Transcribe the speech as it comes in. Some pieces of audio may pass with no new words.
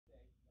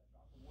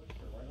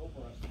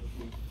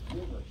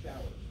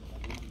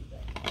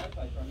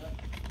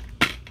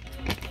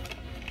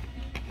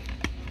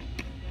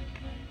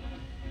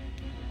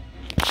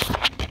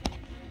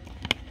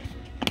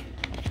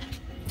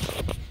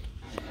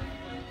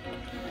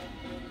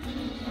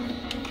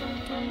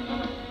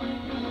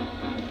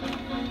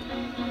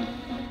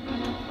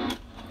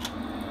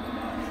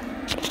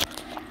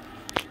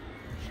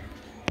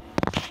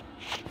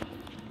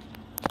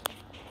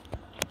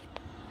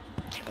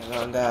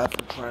And guys,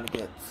 we're trying to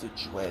get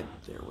situated.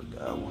 There we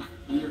go.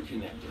 We are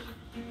connected,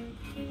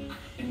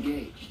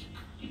 engaged,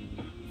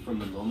 from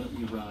the moment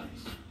we rise.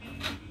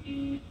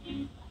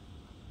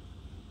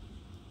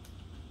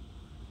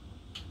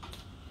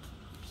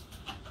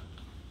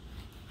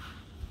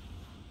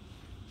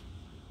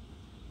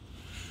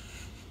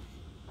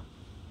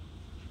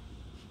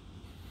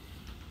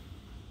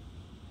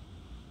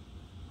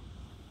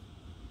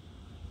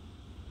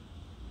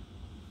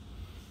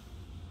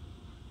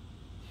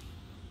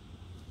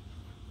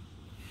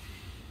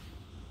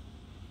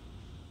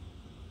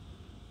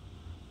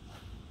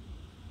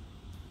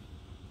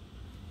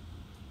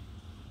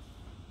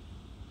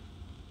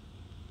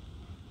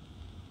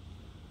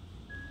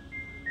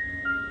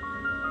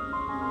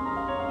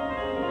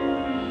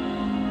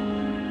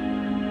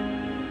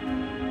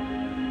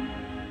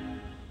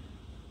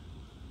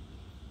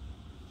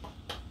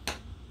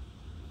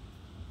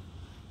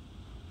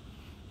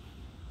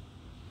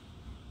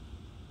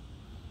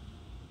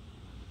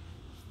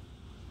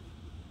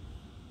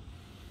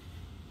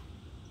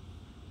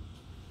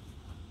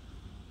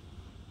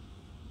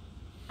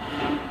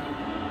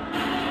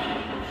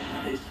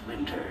 This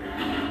winter,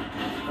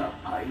 the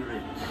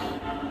pirates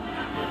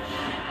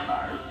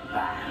are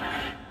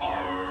back.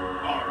 Arr,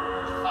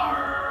 arr,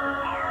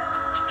 arr,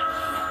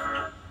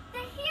 arr. The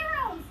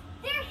heroes!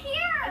 They're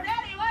here! Does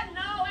anyone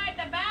know where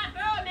the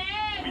bathroom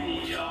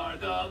is? We are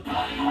the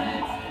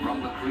pirates.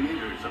 From the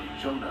creators of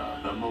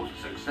Jonah, the most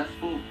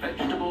successful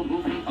vegetable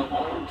movie of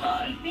all She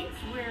time, thinks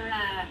we're,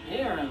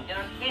 heroes.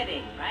 You're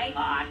kidding, right?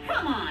 Aw,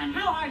 come on!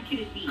 How hard could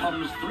it be?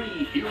 comes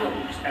three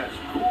heroes as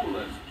cool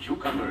as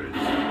cucumbers.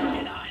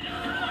 And I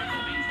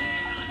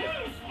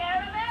He's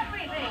scared of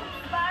everything.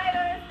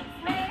 Spiders,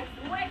 snakes,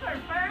 wicker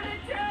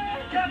furniture.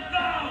 get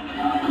them!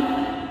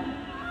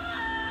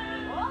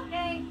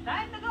 Okay,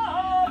 time to go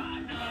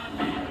home.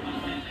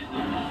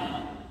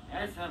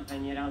 There's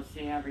something you don't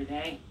see every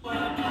day.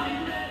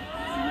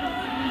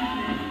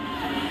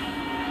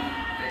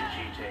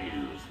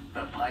 VeggieTales,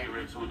 the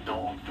pirates who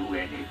don't do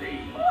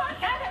anything. What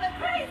kind of a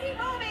crazy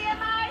movie am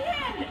I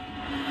in?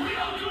 We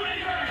don't do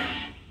anything!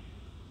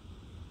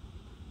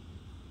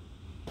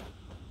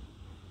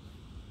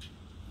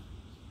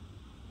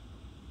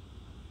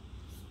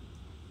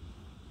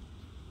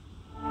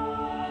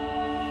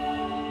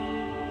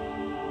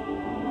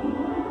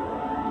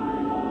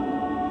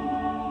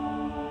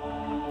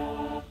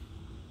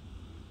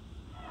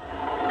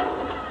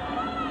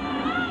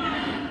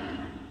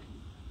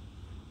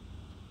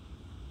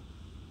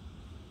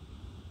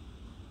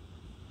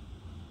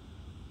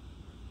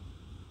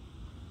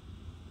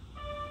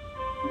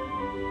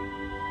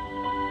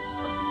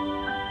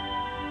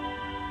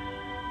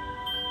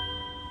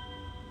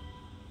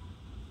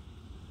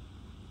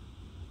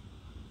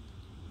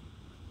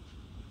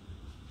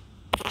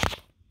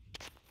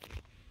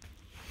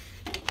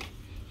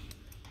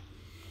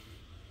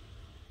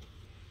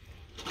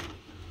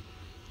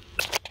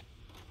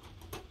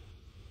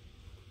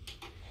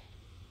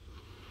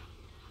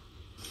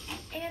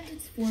 And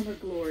its former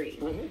glory.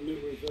 I have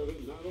memories of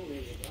it, not only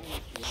of the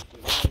balance, but the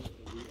other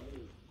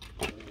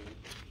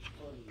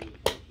part of the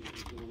attraction that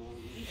was going on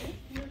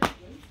here.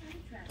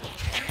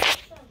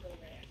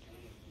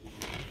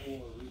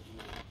 Or original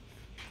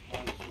dinosaurs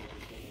that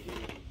were in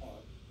the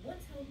park.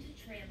 What's home to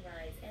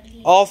tramlines and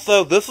the...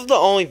 Also, this is the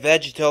only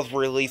VeggieTales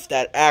release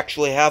that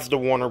actually has the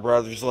Warner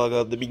Brothers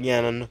logo at the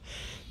beginning,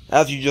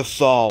 as you just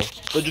saw.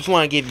 So just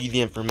want to give you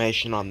the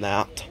information on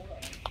that.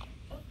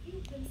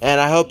 And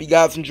I hope you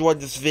guys enjoyed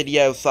this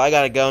video, so I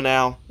gotta go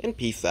now, and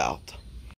peace out.